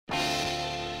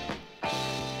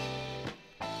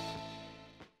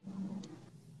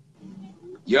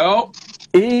Yo,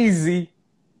 Easy.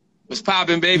 what's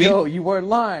poppin', baby? Yo, you weren't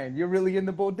lying. You're really in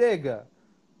the bodega.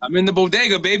 I'm in the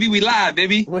bodega, baby. We live,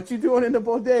 baby. What you doing in the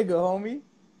bodega, homie?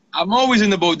 I'm always in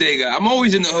the bodega. I'm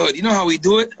always in the hood. You know how we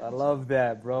do it. I love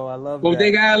that, bro. I love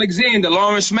Bodega that. Alexander,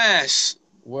 Lawrence, Mass.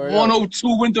 Word up.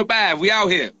 102 Winthrop Ave. We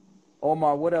out here.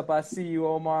 Omar, what up? I see you,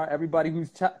 Omar. Everybody who's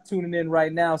tuning in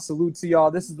right now, salute to y'all.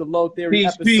 This is the Low Theory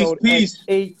Peace, peace, episode peace.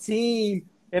 18.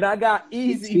 And I got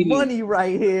Easy 18. Money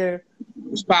right here.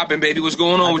 What's poppin', baby? What's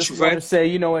going on I with you, just want to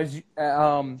Fred?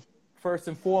 say, first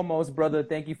and foremost, brother,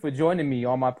 thank you for joining me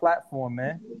on my platform,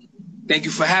 man. Thank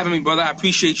you for having me, brother. I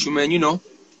appreciate you, man. You know.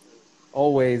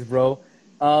 Always, bro.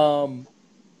 Um,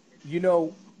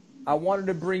 I wanted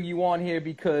to bring you on here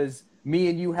because me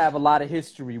and you have a lot of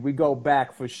history. We go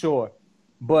back for sure.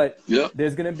 But Yep.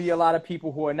 there's going to be a lot of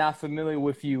people who are not familiar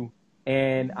with you.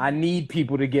 And I need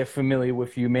people to get familiar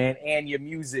with you, man, and your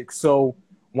music. So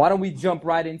why don't we jump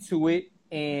right into it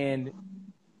and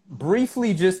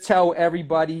briefly just tell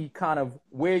everybody kind of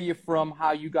where you're from,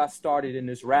 how you got started in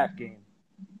this rap game.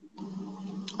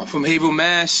 I'm from Haverhill,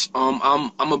 Mass.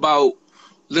 I'm about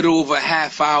a little over a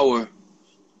half hour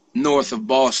north of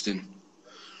Boston.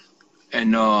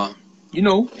 And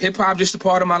hip hop just a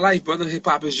part of my life, brother. Hip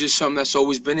hop is just something that's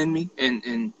always been in me,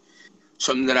 and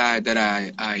something that I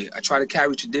try to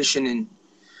carry tradition and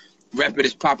rep it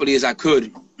as properly as I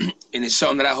could. And it's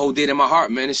something that I hold dear in my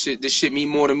heart, man. This shit mean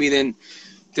more to me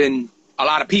than a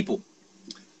lot of people.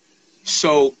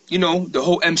 So, the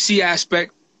whole MC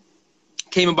aspect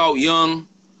came about young.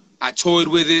 I toyed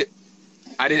with it.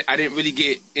 I didn't really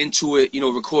get into it,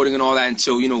 recording and all that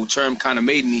until, Term kind of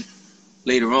made me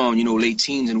later on, late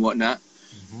teens and whatnot.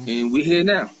 Mm-hmm. And we're here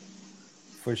now.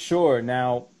 For sure.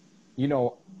 Now,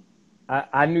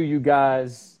 I knew you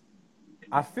guys.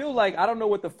 I feel like I don't know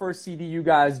what the first CD you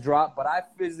guys dropped, but I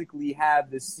physically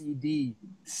have the CD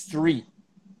Street,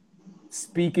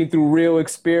 speaking through real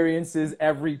experiences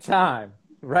every time,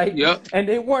 right? Yep. And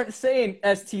they weren't saying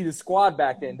ST the Squad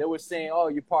back then. They were saying, "Oh,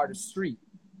 you're part of Street."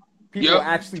 People were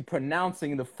actually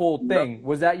pronouncing the full thing. Yep.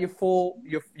 Was that your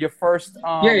first?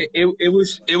 Yeah,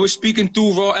 it was speaking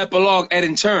through Raw Epilogue Ed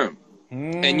and Term,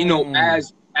 and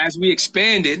as we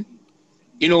expanded.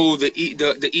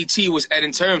 The ET was Ed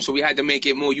and Term, so we had to make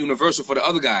it more universal for the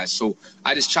other guys. So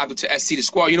I just chopped it to ST the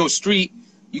Squad. Street,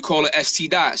 you call it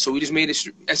ST dot. So we just made it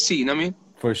ST, you know what I mean?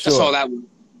 For sure. That's all that was.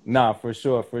 Nah, for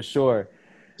sure.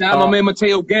 Shout out my man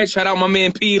Mateo Getz. Shout out my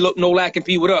man P. No Lacking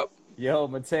P. What up? Yo,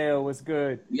 Mateo, what's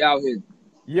good? We out here.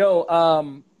 Yo,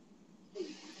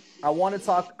 I want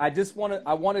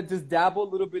to just dabble a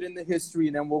little bit in the history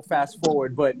and then we'll fast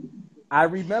forward. But I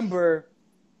remember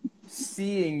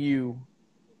seeing you.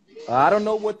 I don't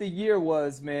know what the year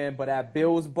was, man, but at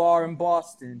Bill's Bar in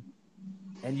Boston,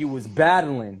 and you was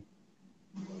battling,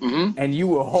 and you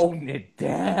were holding it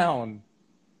down.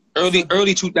 Early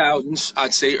 2000s,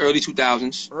 I'd say early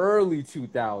 2000s. Early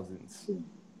 2000s.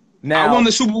 Now I won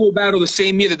the Super Bowl battle the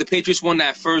same year that the Patriots won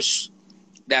that first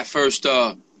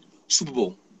Super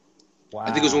Bowl. Wow.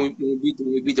 I think it was when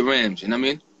we beat the Rams. You know what I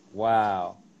mean?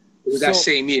 Wow. It was that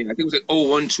same year. I think it was like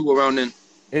 0-1-2 around then.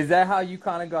 Is that how you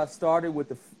kind of got started with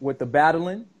the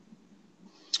battling?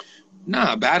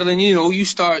 Nah, battling. You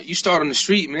start on the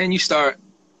street, man. You start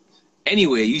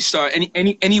anywhere. You start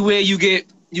anywhere you get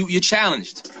you're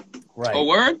challenged. Right. Oh,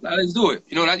 word? Let's do it.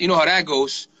 You know how that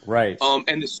goes. Right.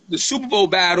 And the Super Bowl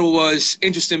battle was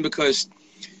interesting because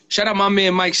shout out my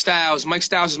man Mike Styles. Mike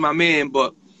Styles is my man,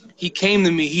 but he came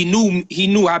to me. He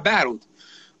knew I battled.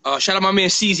 Shout out my man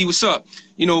CZ, what's up?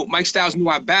 Mike Styles knew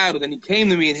I battled, and he came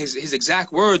to me, and his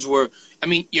exact words were,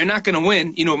 you're not going to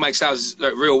win. Mike Styles is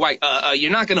real white.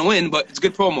 You're not going to win, but it's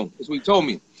good promo. That's what he told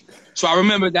me. So I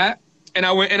remember that, and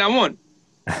I went, and I won.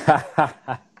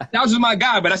 That was just my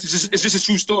guy, but it's just a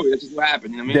true story. That's just what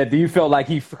happened, you know what I mean? Do you feel like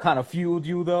he kind of fueled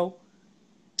you, though?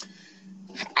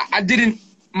 I didn't,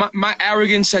 my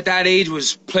arrogance at that age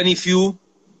was plenty fuel,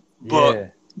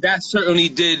 but that certainly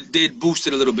did boost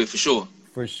it a little bit, for sure.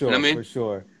 For sure, you know what I mean? For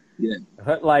sure. Yeah.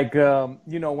 Like,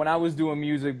 when I was doing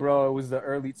music, bro, it was the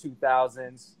early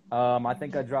 2000s. I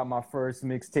think I dropped my first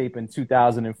mixtape in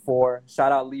 2004.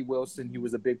 Shout out Lee Wilson. He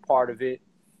was a big part of it.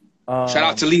 Shout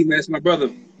out to Lee, man. That's my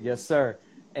brother. Yes, sir.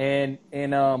 And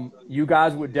you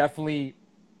guys were definitely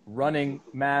running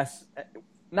mass.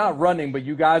 Not running, but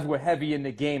you guys were heavy in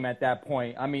the game at that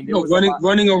point.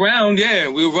 Running around, yeah.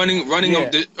 We were running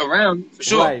around for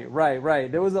sure. Right.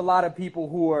 There was a lot of people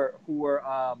who were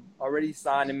already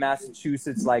signed in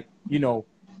Massachusetts, like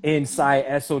Insight,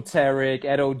 Esoteric,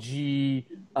 Edo G,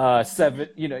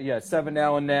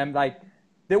 7L and them. Like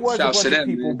there was a bunch of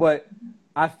people, man. But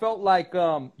I felt like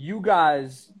you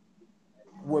guys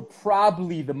were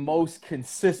probably the most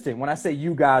consistent. When I say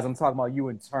you guys, I'm talking about you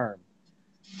in turn.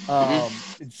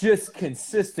 Just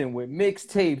consistent with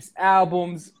mixtapes,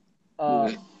 albums.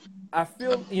 I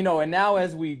feel, you know, and now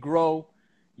as we grow,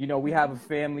 you know, we have a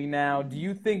family now. Do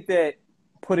you think that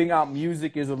putting out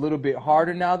music is a little bit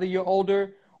harder now that you're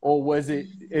older, or is it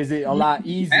a lot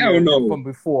easier than from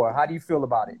before? How do you feel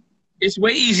about it? It's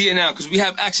way easier now because we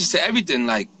have access to everything.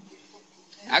 Like,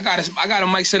 I got a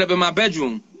mic set up in my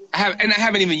bedroom. I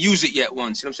haven't even used it yet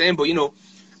once. You know what I'm saying? But you know,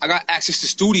 I got access to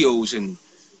studios, and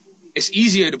it's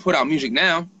easier to put out music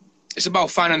now. It's about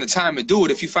finding the time to do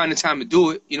it. If you find the time to do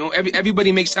it, you know,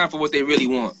 everybody makes time for what they really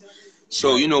want.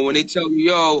 So, you know, when they tell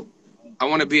you, yo, I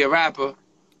want to be a rapper,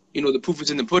 you know, the proof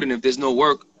is in the pudding. If there's no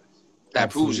work, that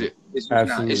proves it. It's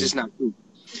just not true.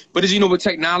 But as you know, with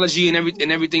technology and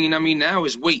everything, you know what I mean, now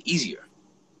is way easier.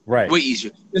 Right. Way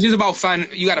easier. It's just about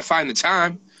you got to find the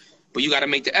time, but you got to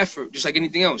make the effort, just like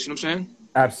anything else. You know what I'm saying?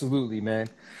 Absolutely, man.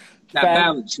 That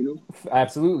balance, you know?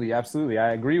 Absolutely, absolutely.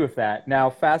 I agree with that. Now,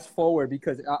 fast forward,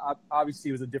 because obviously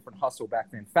it was a different hustle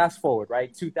back then. Fast forward,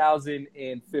 right?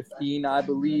 2015, I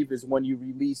believe, is when you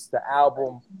released the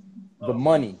album, The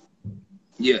Money.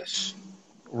 Yes.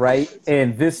 Right?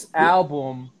 And this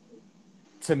album,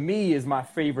 to me, is my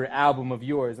favorite album of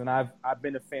yours, and I've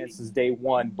been a fan since day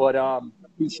one. But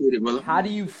appreciate it, brother. How do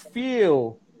you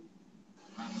feel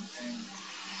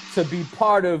to be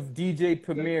part of DJ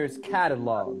Premier's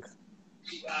catalog?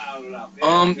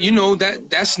 You know,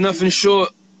 that's nothing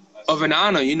short of an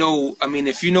honor. You know, I mean,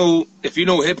 if you know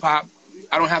hip hop,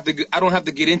 I don't have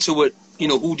to get into what, you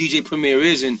know, who DJ Premier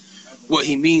is and what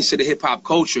he means to the hip hop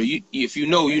culture. If you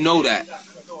know that.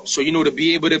 So, you know, to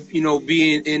be able to, you know,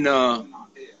 be in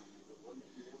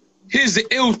here's the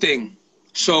ill thing.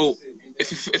 So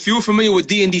if you were familiar with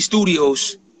D&D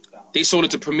Studios, they sold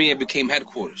it to Premier and became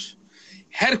Headquarters.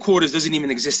 Headquarters doesn't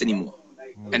even exist anymore.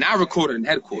 And I recorded in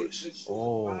Headquarters.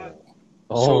 So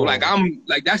like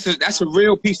that's a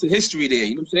real piece of history there.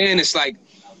 You know what I'm saying? It's like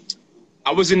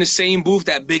I was in the same booth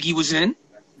that Biggie was in,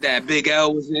 that Big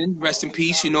L was in, rest in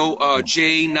peace, you know,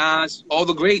 Jay, Nas, all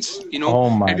the greats, you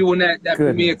know, everyone that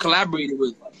Premier collaborated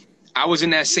with. I was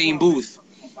in that same booth.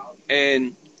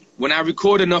 And when I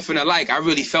recorded Nothing Alike, I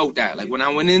really felt that. Like when I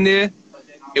went in there,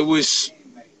 it was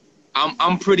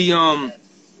I'm pretty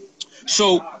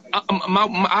so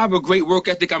I have a great work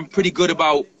ethic. I'm pretty good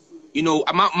about, you know,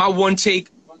 my one take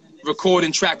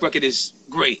recording track record is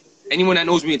great. Anyone that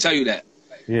knows me will tell you that.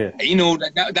 Yeah. And, you know,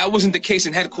 that wasn't the case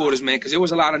in Headquarters, man, because there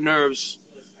was a lot of nerves,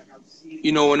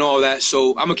 you know, and all that.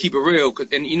 So I'm gonna keep it real.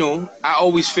 And you know, I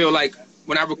always feel like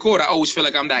when I record, I always feel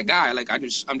like I'm that guy. Like I'm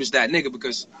just that nigga,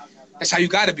 because that's how you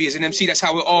gotta be as an MC. That's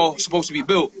how we're all supposed to be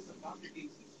built.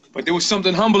 But there was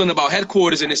something humbling about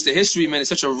Headquarters, and it's the history, man. It's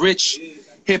such a rich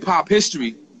hip hop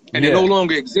history. And it no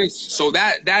longer exists. So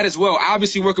that as well.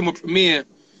 Obviously, working with Premier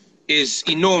is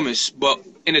enormous. But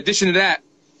in addition to that,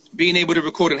 being able to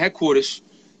record in Headquarters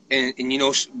and you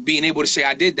know, being able to say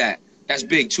I did that, that's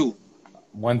big too.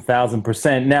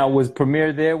 1000%. Now, was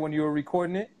Premier there when you were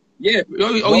recording it? Yeah.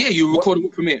 Yeah. You recorded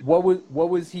with Premier. What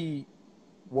was he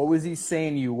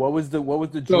saying to you? What was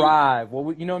the drive?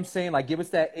 You know what I'm saying? Like, give us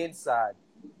that inside.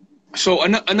 So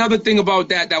another thing about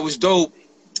that was dope.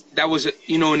 That was,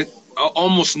 you know,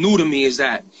 almost new to me, is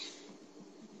that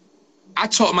I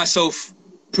taught myself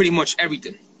pretty much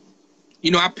everything.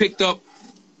 You know, I picked up,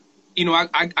 you know,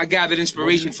 I gathered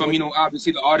inspiration from, you know,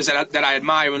 obviously the artists that I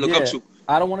admire and look up to.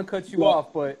 I don't want to cut you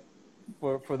off, but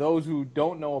for those who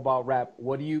don't know about rap,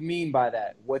 what do you mean by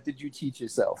that? What did you teach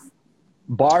yourself?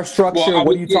 Bar structure?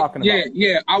 What are you talking about?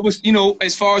 Yeah. I was, you know,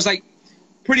 as far as like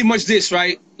pretty much this,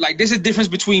 right? Like there's a difference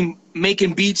between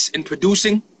making beats and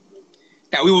producing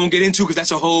that we won't get into because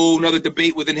that's a whole nother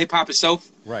debate within hip hop itself.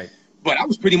 Right. But I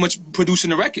was pretty much producing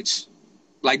the records.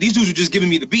 Like these dudes were just giving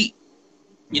me the beat,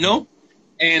 you know?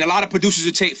 And a lot of producers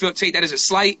would take that as a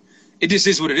slight. It just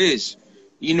is what it is,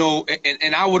 you know?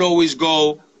 And I would always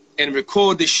go and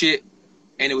record this shit,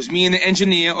 and it was me and the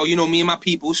engineer, or, you know, me and my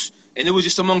peoples, and it was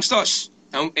just amongst us.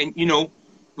 And you know,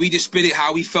 we just spit it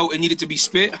how we felt it needed to be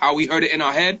spit, how we heard it in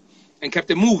our head, and kept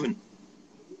it moving.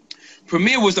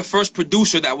 Premier was the first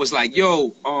producer that was like,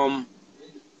 yo,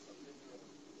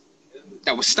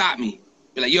 that would stop me.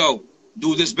 Be like, yo,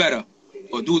 do this better,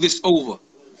 or do this over.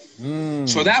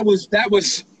 So that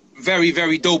was very,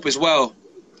 very dope as well.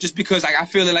 Just because I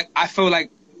felt like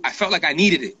I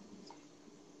needed it.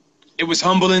 It was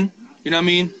humbling, you know what I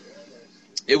mean?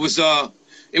 It was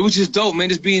just dope, man,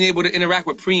 just being able to interact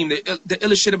with Preem. The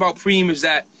illest shit about Preem is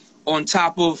that on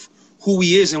top of who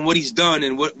he is and what he's done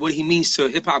and what he means to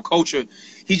hip-hop culture,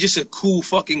 he's just a cool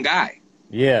fucking guy.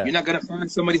 Yeah. You're not going to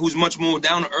find somebody who's much more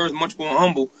down to earth, much more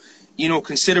humble. You know,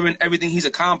 considering everything he's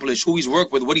accomplished, who he's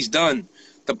worked with, what he's done,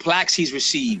 the plaques he's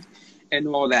received, and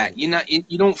all that.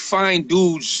 You don't find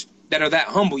dudes that are that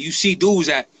humble. You see dudes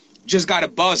that just got a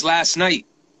buzz last night,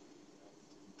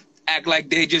 act like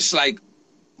they're just like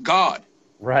God.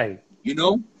 Right. You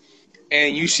know?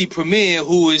 And you see Premier,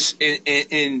 who is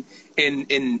in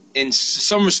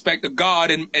some respect a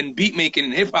god and beat making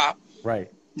and hip hop,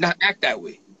 right, not act that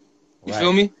way. You right.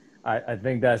 feel me? I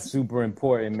think that's super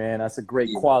important, man. That's a great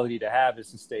quality to have,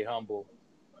 is to stay humble.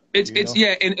 It's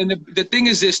yeah, and the thing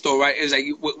is this though, right? Is like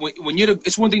when you're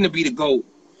it's one thing to be the GOAT,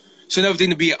 it's another thing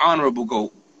to be an honorable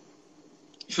GOAT.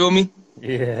 You feel me?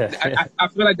 Yeah. I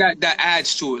feel like that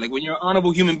adds to it. Like when you're an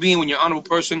honorable human being, when you're an honorable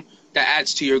person, that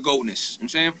adds to your GOATness. You know what I'm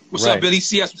saying? What's up, Billy?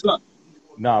 CS, what's up?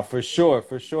 Nah, for sure,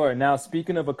 for sure. Now,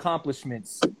 speaking of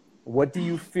accomplishments, what do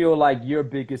you feel like your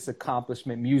biggest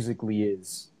accomplishment musically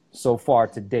is so far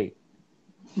to date?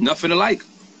 Nothing alike.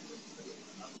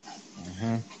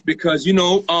 Because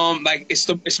like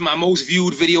it's my most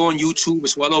viewed video on YouTube.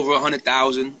 It's well over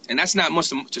 100,000, and that's not much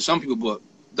to some people. But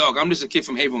dog, I'm just a kid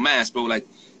from Haverhill, Mass, bro. Like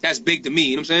that's big to me.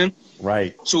 You know what I'm saying?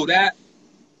 Right. So that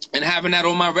and having that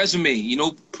on my resume,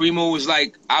 Primo is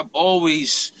like I've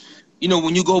always,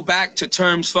 when you go back to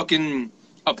Term's fucking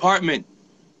apartment,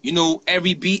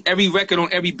 every beat, every record on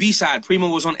every B side, Primo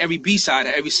was on every B side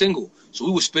of every single. So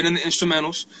we were spinning the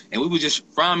instrumentals and we were just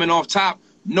rhyming off top,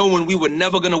 knowing we were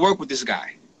never gonna work with this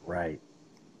guy. Right.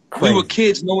 Crazy. We were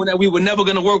kids knowing that we were never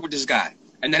gonna work with this guy,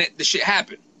 and then the shit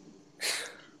happened.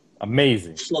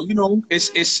 Amazing. So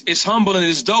it's humble and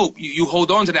it's dope. You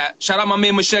hold on to that. Shout out my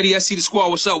man Machete, SC the Squad.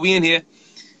 What's up? We in here.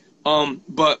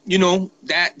 But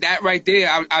that right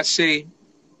there, I'd say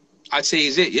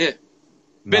is it. Yeah.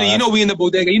 No, Benny, we in the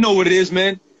bodega. You know what it is,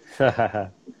 man.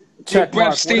 If your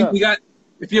breath stinks,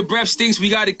 If your breath stinks, we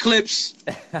got Eclipse.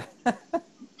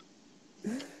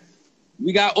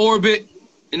 We got Orbit.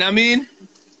 You know what I mean?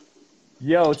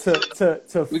 Yo,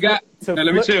 we got.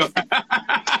 Let me chill.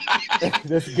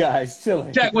 This guy's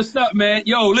chilling. Jack, what's up, man?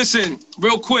 Yo, listen,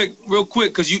 real quick,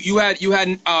 because you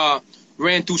hadn't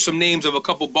ran through some names of a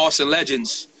couple Boston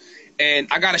legends, and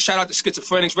I got to shout out to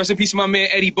Schizophrenics. Rest in peace to my man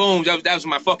Eddie Bones. That was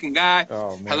my fucking guy.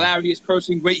 Oh, man. Hilarious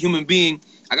person, great human being.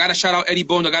 I got to shout out Eddie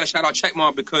Bones. I got to shout out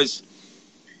Checkmark, because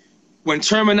when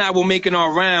Term and I were making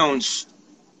our rounds,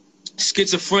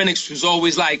 Schizophrenics was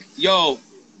always like, yo,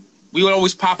 we would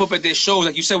always pop up at their shows.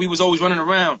 Like you said, we was always running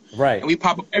around. Right. And we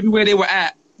pop up everywhere they were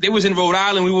at. They was in Rhode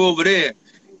Island, we were over there.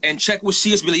 And Check would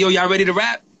see us, be like, yo, y'all ready to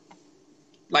rap?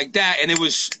 Like that. And it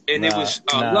was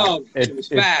love. It was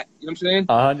fat. You know what I'm saying?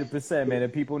 100%, man.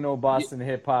 If people know Boston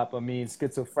hip-hop, I mean,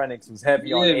 Schizophrenics was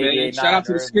heavy on man. Shout out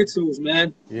to the Schizos,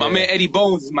 man. Yeah. My man Eddie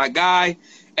Bones is my guy.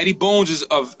 Eddie Bones is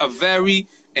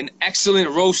an excellent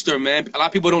roaster, man. A lot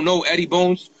of people don't know Eddie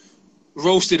Bones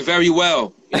roasted very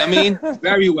well. You know what I mean?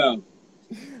 Very well.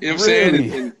 You know what I'm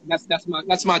saying? And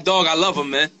that's my dog. I love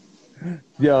him, man.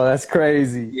 Yo, that's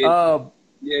crazy. Yeah.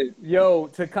 Yo,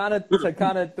 to kind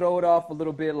of throw it off a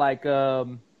little bit, like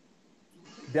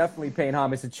definitely paying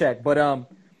homage to Check. But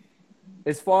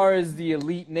as far as the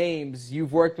elite names,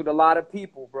 you've worked with a lot of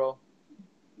people, bro.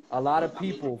 A lot of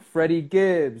people. Freddie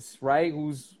Gibbs, right?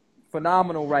 Who's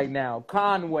phenomenal right now.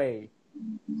 Conway,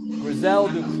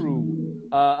 Griselda Crew,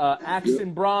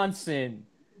 Action Bronson.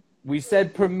 We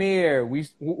said Premier.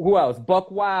 Who else? Buck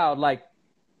Wild. Like,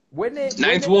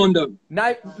 Ninth Wonder.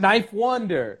 Ninth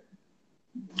Wonder.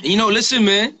 Listen,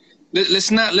 man.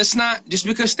 Let's not. Just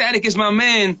because Static is my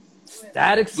man,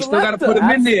 Static Selector. We still got to put him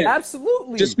in there.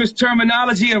 Absolutely. Just because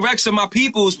Terminology and Rex are my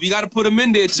peoples, we got to put him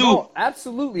in there too. No,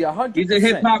 absolutely, 100%. He's a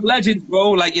hip hop legend,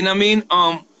 bro. Like, you know what I mean?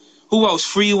 Who else?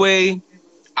 Freeway.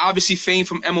 Obviously, fame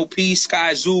from MOP.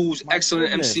 Sky Zoo's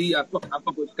excellent MC. I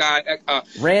fuck with Sky.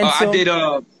 Ransom. I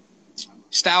did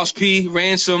Styles P.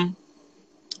 Ransom.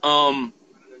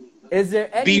 Is there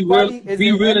anybody?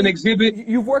 Be real and Exhibit.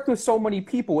 You've worked with so many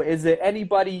people. Is there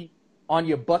anybody on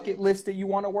your bucket list that you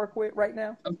want to work with right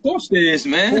now? Of course there is,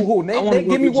 man. Who? I want to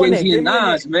work with Jay-Z and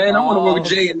Nas, man. I want to work with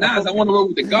Jay and Nas. I want to work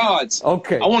with the gods.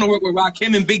 Okay. I want to work with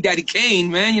Rakim and Big Daddy Kane,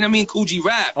 man. You know what I mean? Cool G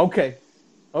Rap. Okay.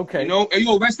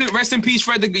 Yo, rest in peace,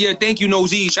 Fred. Yeah, thank you,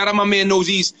 Nozies. Shout out my man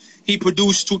Nozies. He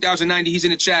produced 2090. He's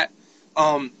in the chat.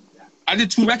 I did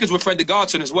 2 records with Fred the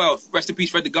Godson as well. Rest in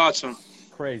peace, Fred the Godson.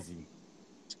 Crazy.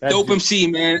 Dope MC,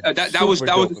 man. That was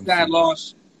a sad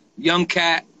loss. Young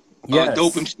cat. Yes.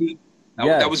 Dope MC.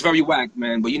 That was very whack,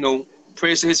 man. But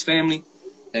prayers to his family,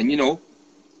 and you know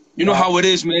how it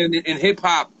is, man. In hip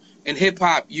hop,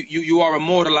 you are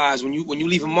immortalized. When you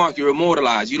leave a mark, you're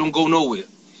immortalized. You don't go nowhere.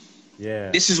 Yeah.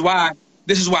 This is why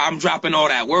I'm dropping all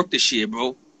that work this year,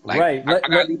 bro. Like, Right. I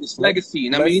gotta leave this legacy, you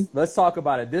know what I mean? Let's talk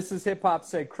about it. This is Hip Hop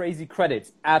Said Crazy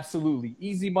Credits. Absolutely.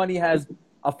 Easy Money has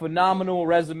a phenomenal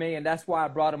resume, and that's why I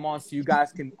brought him on so you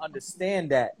guys can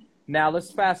understand that. Now,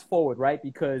 let's fast forward, right?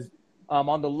 Because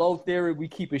on the Low Theory, we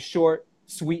keep it short,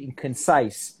 sweet, and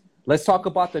concise. Let's talk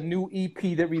about the new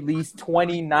EP that released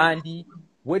 2090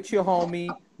 with your homie,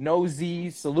 No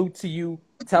Z's. Salute to you.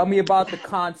 Tell me about the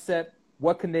concept.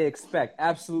 What can they expect?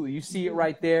 Absolutely. You see it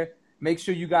right there. Make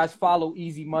sure you guys follow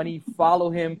Easy Money.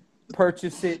 Follow him.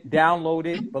 Purchase it. Download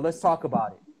it. But let's talk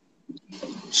about it.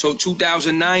 So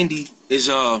 2090 is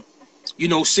a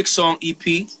 6-song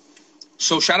EP.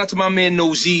 So shout out to my man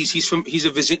No Z's. He's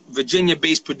a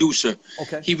Virginia-based producer.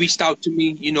 Okay. He reached out to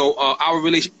me. Our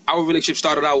relationship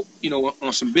started out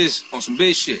on some biz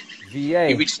shit. VA.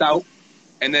 He reached out,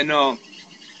 and then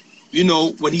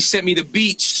when he sent me the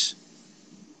beats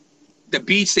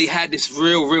they had this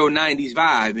real 90s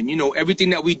vibe, and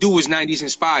everything that we do is 90s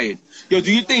inspired. Yo,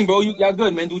 do your thing, bro. Y'all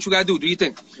good, man. Do what you gotta do. Do your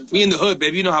thing. We in the hood,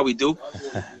 baby. You know how we do.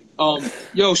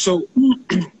 So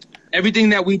everything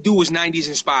that we do is 90s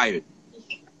inspired.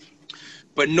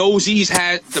 But Nosey's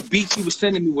had the beats he was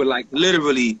sending me were like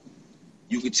literally,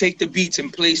 you could take the beats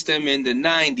and place them in the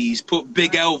 90s, put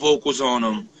Big L vocals on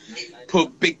them,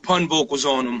 put Big Pun vocals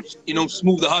on them,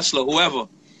 Smooth the Hustler, whoever.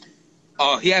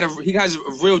 He has a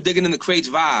real digging in the crates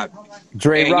vibe.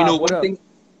 Dre and, Rob, what up?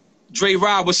 Dre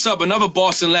Rob, what's up? Another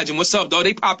Boston legend. What's up, dog?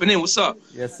 They popping in. What's up?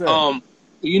 Yes, sir. I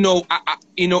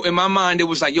in my mind it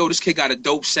was like, yo, this kid got a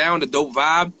dope sound, a dope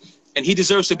vibe, and he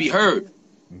deserves to be heard.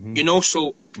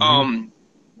 Mm-hmm.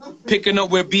 Picking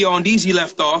up where Beyond Easy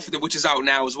left off, which is out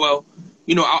now as well.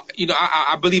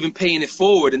 I believe in paying it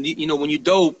forward, and when you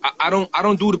dope, I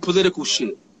don't do the political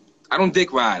shit. I don't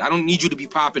dick ride. I don't need you to be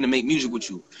popping to make music with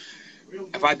you.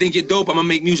 If I think you're dope, I'm gonna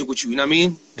make music with you. You know what I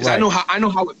mean? Because right. I know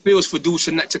how it feels for dudes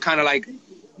to kind of like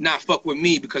not fuck with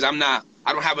me because I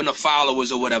don't have enough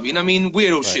followers or whatever. You know what I mean?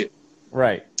 Weirdo right. shit.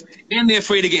 Right. And they're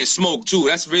afraid of getting smoked too.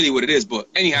 That's really what it is. But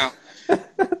anyhow,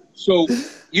 so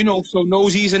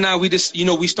Nosey's and I, we just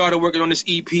we started working on this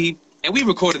EP and we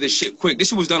recorded this shit quick. This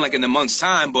shit was done like in a month's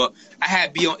time, but I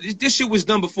had this shit was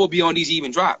done before Beyond Easy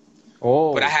even dropped.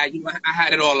 Oh. But I had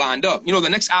it all lined up. The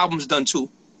next album's done too.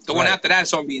 The one after that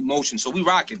is already in motion, so we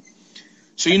rocking.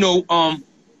 So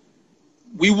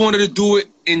we wanted to do it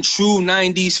in true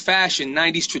 90s fashion,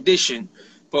 90s tradition.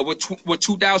 But what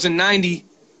 2090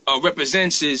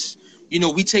 represents is,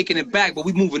 we taking it back, but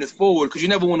we moving it forward because you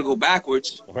never want to go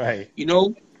backwards. Right.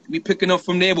 We picking up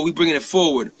from there, but we bringing it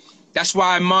forward. That's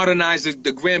why I modernized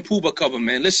the Grand Puba cover,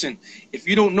 man. Listen, if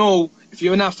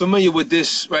you're not familiar with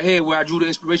this right here, where I drew the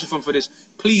inspiration from for this,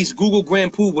 please Google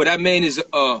Grand Puba. That man is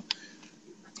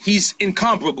he's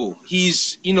incomparable.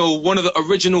 He's, one of the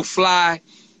original fly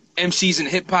MCs in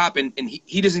hip hop, and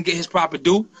he doesn't get his proper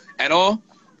due at all.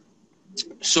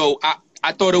 So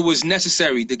I thought it was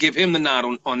necessary to give him the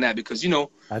nod on that because,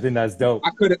 I think that's dope. I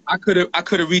could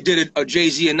have redid a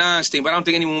Jay-Z and Nas thing, but I don't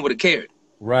think anyone would have cared.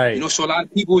 Right. So a lot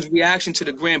of people's reaction to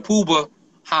the Grand Puba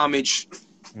homage,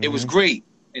 it was great.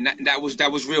 And that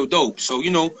was real dope. So, we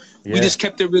just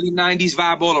kept it really 90s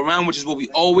vibe all around, which is what we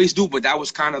always do, but that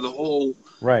was kind of the whole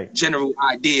general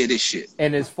idea of this shit.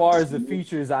 And as far as the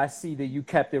features, I see that you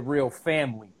kept it real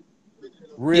family.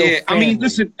 Family. I mean,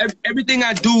 listen, everything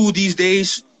I do these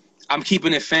days, I'm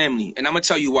keeping it family. And I'm going to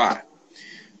tell you why.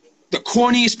 The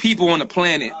corniest people on the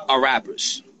planet are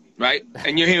rappers, right?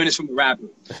 And you're hearing this from a rapper.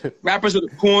 Rappers are the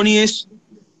corniest,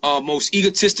 most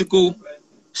egotistical,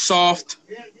 soft,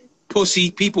 pussy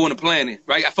people on the planet,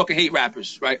 right? I fucking hate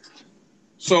rappers, right?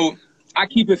 So I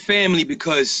keep it family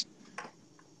because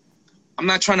I'm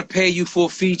not trying to pay you for a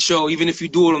feature, even if you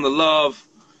do it on the love.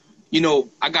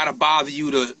 I gotta bother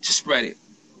you to spread it.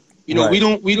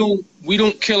 We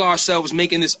don't kill ourselves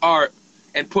making this art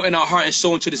and putting our heart and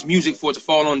soul into this music for it to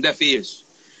fall on deaf ears.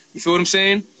 You feel what I'm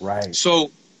saying? Right.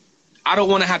 So I don't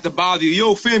want to have to bother you.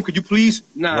 Yo, fam, could you please?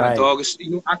 Nah, dog.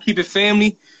 I keep it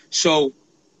family, so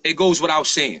it goes without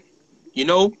saying.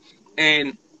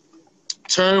 And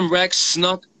Term, Rex,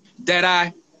 Snuck,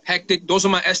 Deadeye, Hectic, those are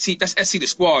my ST, that's ST the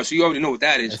Squad, so you already know what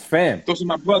that is. That's fam. Those are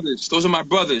my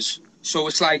brothers. So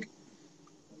it's like,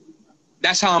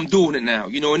 that's how I'm doing it now,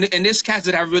 and there's cats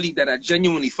that I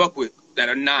genuinely fuck with that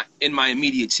are not in my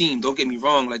immediate team. Don't get me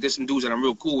wrong, like there's some dudes that I'm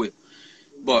real cool with.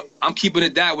 But I'm keeping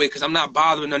it that way because I'm not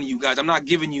bothering none of you guys. I'm not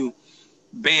giving you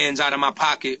bands out of my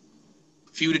pocket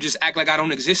for you to just act like I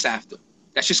don't exist after.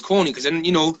 That's just corny because then,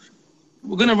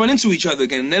 we're going to run into each other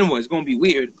again. And then what? It's going to be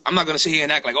weird. I'm not going to sit here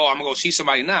and act like, I'm going to go see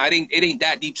somebody. Nah, it ain't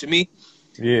that deep to me.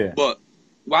 Yeah. But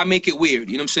why make it weird?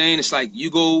 You know what I'm saying? It's like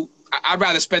you go, I'd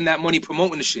rather spend that money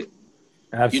promoting the shit.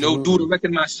 You know, do the Absolutely.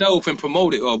 record myself and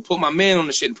promote it, or put my man on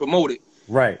the shit and promote it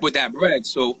Right. with that bread.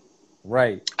 So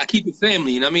Right. I keep it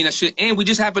family, you know what I mean? That shit. And we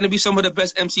just happen to be some of the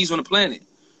best MCs on the planet.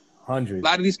 A 100.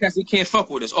 lot of these cats, they can't fuck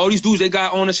with us. All these dudes they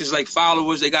got on us is like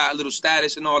followers. They got a little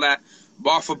status and all that.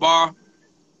 Bar for bar,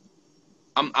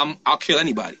 I'll kill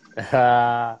anybody.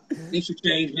 Things should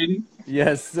change, baby.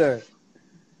 Yes, sir.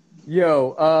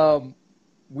 Yo,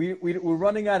 we're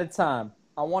running out of time.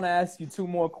 I want to ask you two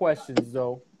more questions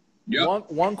though. Yep.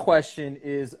 One question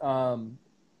is,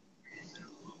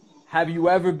 have you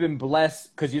ever been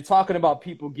blessed? Because you're talking about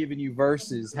people giving you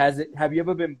verses. Have you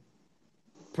ever been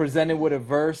presented with a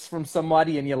verse from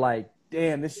somebody and you're like,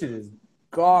 damn, this shit is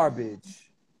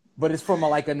garbage, but it's from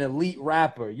like an elite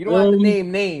rapper? You don't have to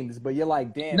name names, but you're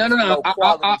like, damn, No, it's no, no. low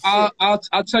quality shit.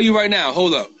 I'll tell you right now.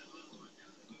 Hold up.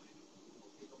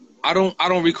 I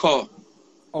don't recall.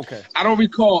 Okay. I don't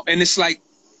recall, and it's like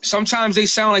sometimes they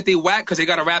sound like they whack because they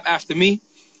got to rap after me,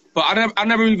 but I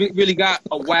never even really got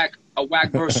a whack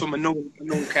verse from a known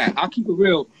cat. I'll keep it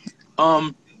real.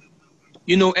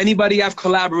 You know, anybody I've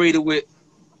collaborated with,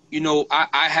 you know,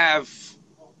 I have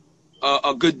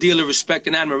a good deal of respect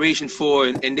and admiration for,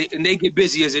 and they get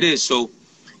busy as it is. So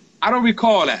I don't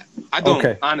recall that. I don't,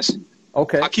 Okay. honestly.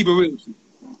 Okay. I'll keep it real with you.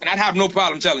 And I'd have no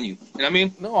problem telling you. You know what I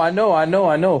mean? No, I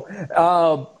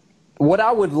know. What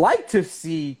I would like to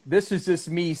see, this is just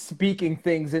me speaking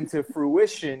things into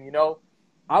fruition, you know.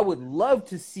 I would love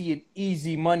to see an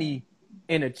Easy Money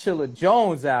in a Chilla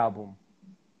Jones album.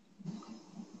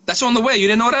 That's on the way. You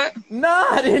didn't know that? Nah,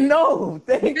 I didn't know.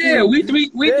 Thank Yeah, you. we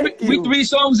Thank you. three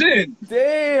songs in.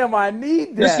 Damn, I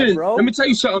need that, Listen, bro. let me tell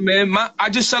you something, man.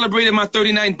 I just celebrated my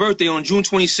 39th birthday on June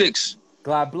 26th.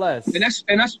 God bless.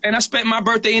 And I spent my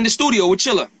birthday in the studio with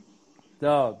Chilla.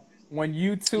 Dog, when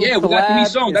you two Yeah, we got 3 collab,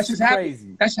 songs. That's it's just crazy.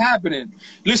 happening. That's happening.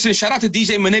 Listen, shout out to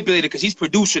DJ Manipulator because he's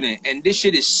producing it, and this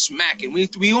shit is smacking.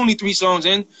 We only 3 songs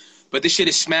in, but this shit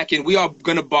is smacking. We are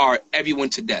gonna bar everyone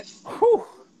to death. Whew.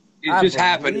 It's just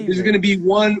happening. This is gonna be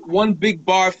one big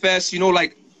bar fest. You know,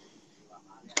 like,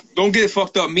 don't get it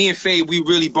fucked up. Me and Faye, we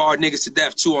really barred niggas to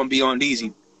death too on Beyond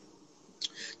Easy.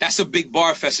 That's a big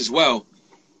bar fest as well.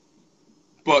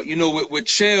 But you know, with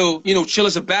Chill, you know, Chill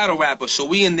is a battle rapper, so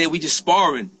we in there, we just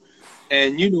sparring,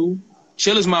 and you know,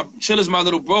 Chill is my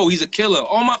little bro. He's a killer.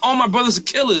 All my brothers are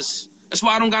killers. That's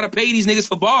why I don't gotta pay these niggas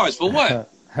for bars. For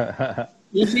what?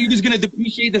 You see, you're just gonna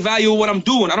depreciate the value of what I'm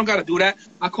doing. I don't gotta do that.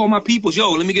 I call my peoples,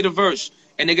 yo, let me get a verse,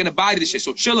 and they're gonna buy this shit.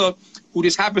 So Chilla, who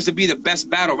just happens to be the best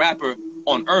battle rapper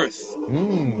on earth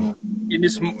in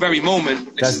this very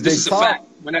moment, this is a fact.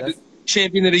 We're not the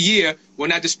champion of the year. We're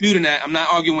not disputing that. I'm not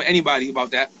arguing with anybody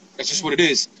about that. That's just what it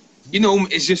is. You know,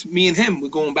 it's just me and him. We're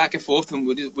going back and forth, and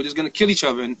we're just gonna kill each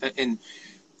other. And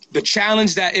the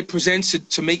challenge that it presents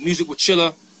to make music with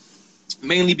Chilla,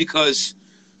 mainly because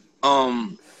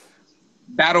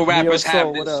battle rappers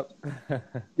have this.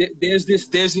 There's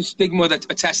this stigma that's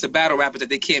attached to battle rappers that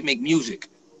they can't make music.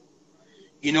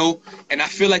 You know, and I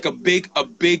feel like a big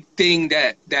thing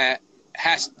that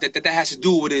has to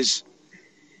do with is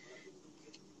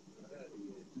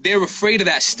they're afraid of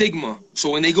that stigma. So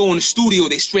when they go in the studio,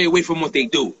 they stray away from what they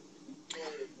do.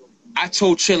 I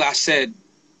told Chilla, I said,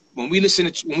 when we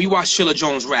watch Chilla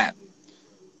Jones rap,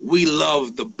 we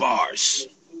love the bars,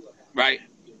 right?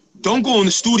 Don't go in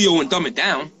the studio and dumb it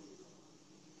down. You know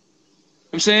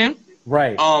what I'm saying?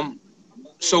 Right.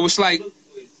 So it's like,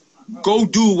 go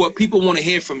do what people want to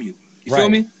hear from you. You feel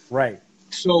me? Right.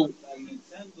 So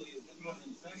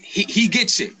he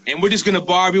gets it, and we're just gonna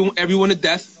bar everyone to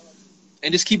death,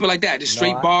 and just keep it like that, just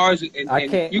straight bars. And you're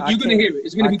gonna hear it.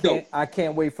 It's gonna be dope. I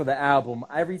can't wait for the album.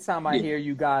 Every time I hear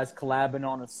you guys collabing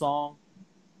on a song,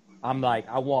 I'm like,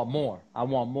 I want more. I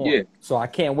want more. Yeah. So I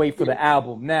can't wait for the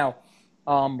album. Now,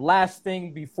 last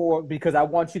thing because I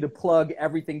want you to plug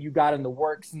everything you got in the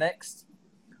works next.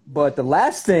 But the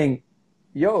last thing,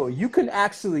 yo, you can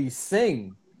actually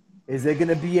sing. Is there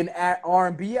gonna be an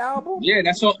R&B album? Yeah,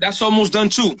 that's almost done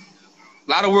too.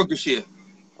 A lot of work this year.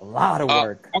 A lot of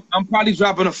work. I'm probably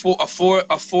dropping a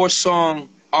four song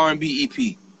R&B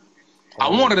EP. I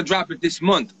wanted to drop it this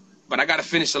month, but I gotta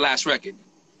finish the last record. You know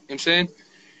what I'm saying?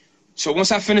 So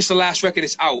once I finish the last record,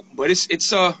 it's out. But it's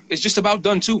just about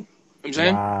done too. You know what I'm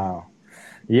saying? Wow.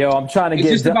 Yo, I'm trying to it's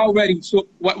just about ready. So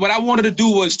what I wanted to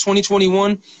do was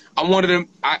 2021.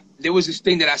 There was this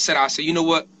thing that I said, you know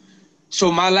what? So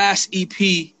my last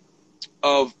EP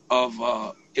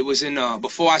it was in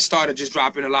before I started just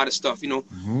dropping a lot of stuff, you know,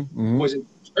 was in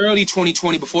early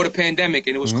 2020 before the pandemic,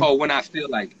 and it was called When I Feel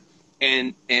Like.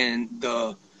 And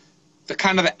the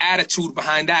kind of the attitude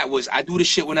behind that was I do the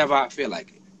shit whenever I feel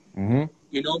like it.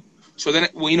 You know? So then,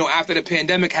 well, you know, after the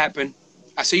pandemic happened,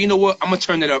 I said, you know what? I'm gonna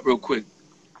turn it up real quick.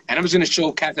 and I'm just gonna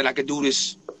show Cat that I could do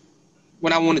this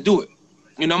when I want to do it.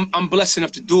 You know, I'm blessed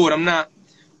enough to do it.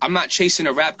 I'm not chasing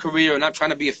a rap career, and I'm trying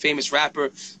to be a famous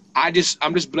rapper. I'm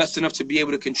just blessed enough to be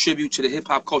able to contribute to the hip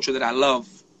hop culture that I love.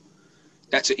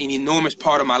 That's an enormous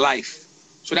part of my life.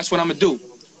 So that's what I'm gonna do.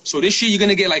 So this year you're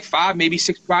gonna get like 5, maybe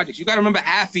 6 projects. You gotta remember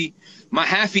my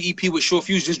Happy EP with Short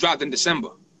Fuse just dropped in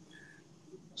December.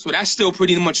 So that's still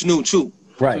pretty much new too.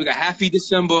 Right. So we got Happy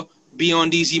December,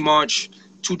 Beyond DZ March,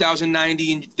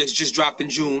 2090 that's just dropped in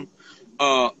June.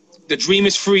 The Dream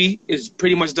is Free is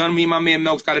pretty much done. Me and my man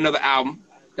Melk's got another album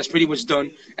that's pretty much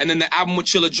done. And then the album with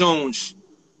Chilla Jones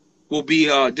will be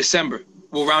December.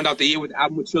 We'll round out the year with the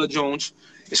album with Chilla Jones.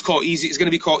 It's called Easy. It's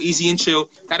gonna be called Easy and Chill.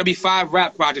 That'll be 5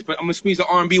 rap projects, but I'm gonna squeeze the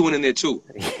R&B one in there too.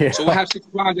 Yeah. So we'll have 6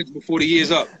 projects before the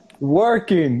year's up.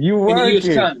 Working. In a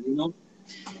year's time, you know.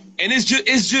 And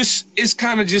it's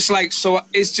kind of just like, so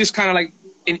it's just kind of like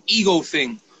an ego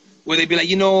thing where they be like,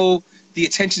 you know, the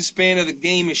attention span of the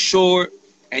game is short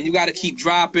and you got to keep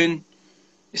dropping.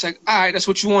 It's like, all right, that's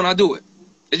what you want, I'll do it.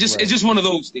 It's just one of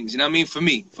those things, you know what I mean? For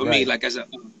me, like as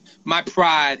my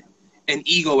pride and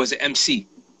ego as an MC.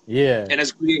 Yeah. And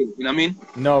as creative, you know what I mean?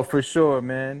 No, for sure,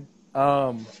 man.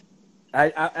 I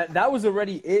that was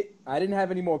already it. I didn't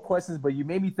have any more questions, but you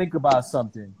made me think about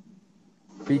something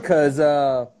because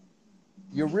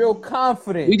you're real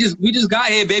confident. We just got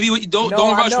here, baby. Don't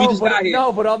rush. We just got here.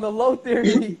 No, but on the low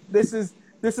theory, this is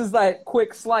like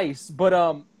quick slice. But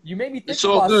you made me think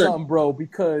about something, bro.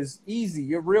 Because Easy,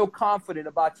 you're real confident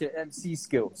about your MC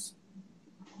skills.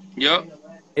 Yep.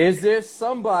 Is there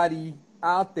somebody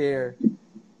out there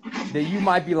that you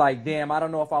might be like, damn, I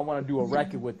don't know if I want to do a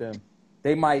record with them?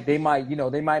 They might, you know,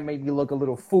 they might make me look a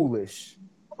little foolish.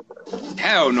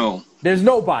 Hell no. There's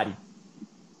nobody.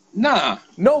 Nah.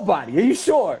 Nobody. Are you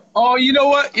sure? Oh, you know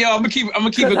what? Yeah, I'm gonna keep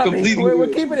it completely real. We're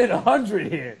keeping it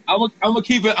 100 here. I'm gonna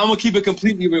keep it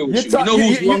completely real with you. You know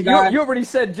who's one guy? You already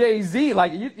said Jay-Z.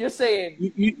 Like you're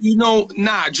saying. You know,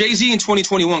 nah. Jay-Z in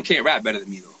 2021 can't rap better than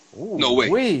me though. Ooh, no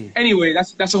way. Anyway,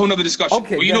 that's a whole nother discussion.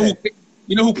 Okay. But you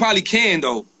know who probably can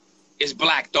though is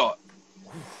Black Thought.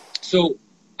 So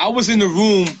I was in the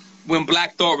room when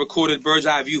Black Thought recorded Bird's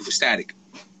Eye View for Static.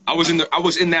 I was in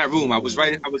that room. I was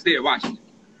there watching.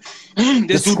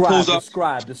 This dude pulls up.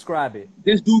 Describe it.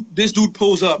 This dude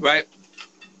pulls up, right?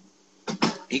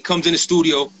 He comes in the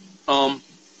studio.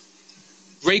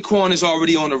 Raekwon is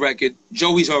already on the record.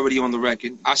 Joey's already on the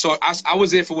record. I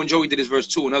was there for when Joey did his verse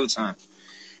 2 another time.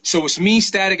 So it's me,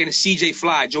 Static, and CJ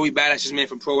Fly. Joey Badass, his man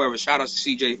from Pro Era. Shout out to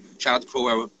CJ. Shout out to Pro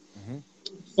Era. Mm-hmm.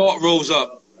 Thought rolls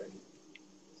up.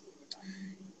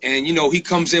 And, you know, he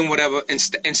comes in, whatever. And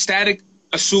Static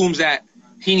assumes that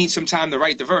he needs some time to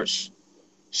write the verse.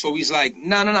 So he's like,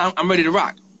 no, I'm ready to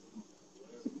rock.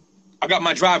 I got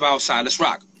my driver outside. Let's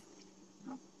rock.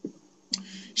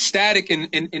 Static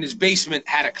in his basement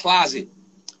had a closet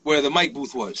where the mic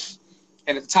booth was.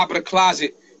 And at the top of the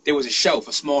closet, there was a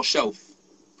small shelf.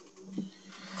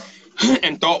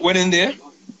 And Thought went in there,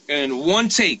 and one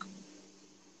take,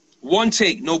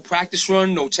 no practice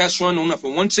run, no test run, no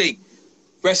nothing. One take,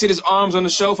 rested his arms on the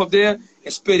shelf up there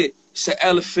and spit it. It's the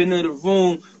elephant in the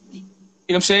room. You know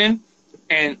what I'm saying?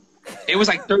 And it was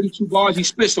like 32 bars he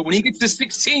spit. So when he gets to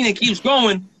 16 and keeps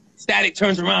going, Static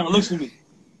turns around and looks at me.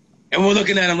 And we're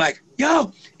looking at him like,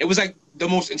 yo. It was like the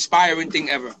most inspiring thing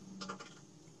ever.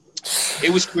 It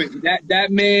was crazy.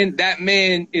 That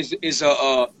man is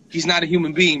he's not a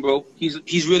human being, bro.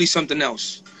 He's really something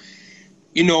else.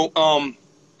 You know,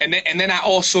 and then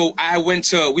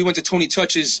we went to Tony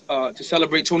Touch's to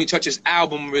celebrate Tony Touch's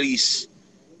album release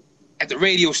at the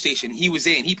radio station. He was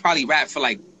there and he probably rapped for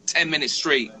like 10 minutes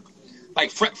straight.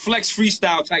 Like flex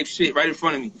freestyle type shit right in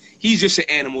front of me. He's just an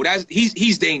animal.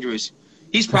 He's dangerous.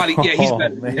 He's probably he's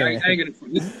better than me. I ain't gonna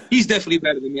front. He's definitely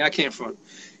better than me. I can't front.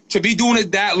 To be doing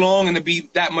it that long and to be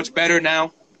that much better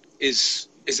now is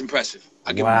impressive.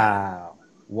 Wow.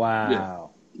 Yeah.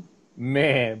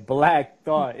 Man, Black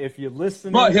Thought, if you're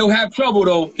listening. But he'll have trouble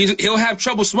though. He'll have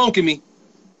trouble smoking me,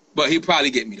 but he'll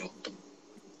probably get me though.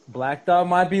 Black Thought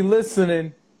might be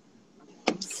listening.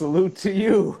 Salute to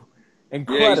you.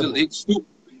 Incredible. Yeah, he's a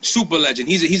super legend.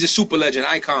 He's a super legend,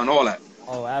 icon, all that.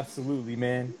 Oh, absolutely,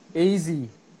 man. Easy.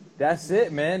 That's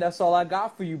it, man. That's all I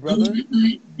got for you, brother.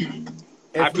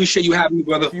 I appreciate you having me,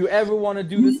 brother. If you ever want to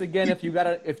do this again, if you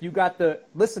got the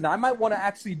listen, I might want to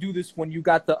actually do this when you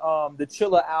got the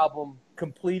Chilla album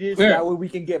completed, so that way we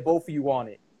can get both of you on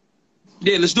it.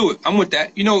 Yeah, let's do it. I'm with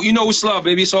that. You know it's love,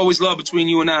 baby. It's always love between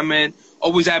you and I, man.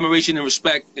 Always admiration and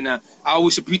respect, and I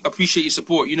always appreciate your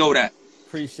support. You know that.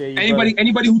 Appreciate you.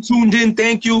 Anybody who tuned in,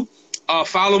 thank you.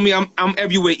 Follow me. I'm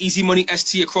everywhere. Easy Money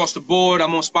ST across the board.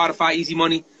 I'm on Spotify. Easy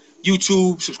Money.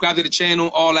 YouTube, subscribe to the channel,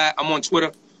 all that. I'm on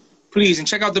Twitter. Please, and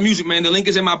check out the music, man. The link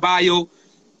is in my bio.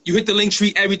 You hit the link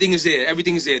tree, everything is there.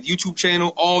 Everything is there. The YouTube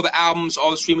channel, all the albums,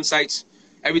 all the streaming sites,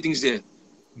 everything's there.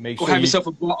 Go have yourself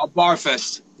a bar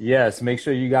fest. Yes, make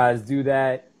sure you guys do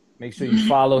that. Make sure you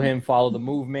follow him, follow the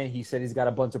movement. He said he's got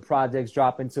a bunch of projects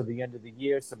dropping till the end of the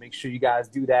year, so make sure you guys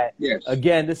do that. Yes.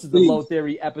 Again, this is the Low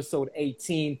Theory episode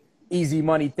 18. Easy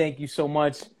Money, thank you so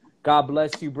much. God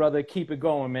bless you, brother. Keep it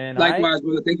going, man. Likewise,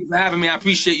 brother. Thank you for having me. I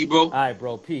appreciate you, bro. All right,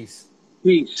 bro. Peace.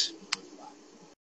 Peace.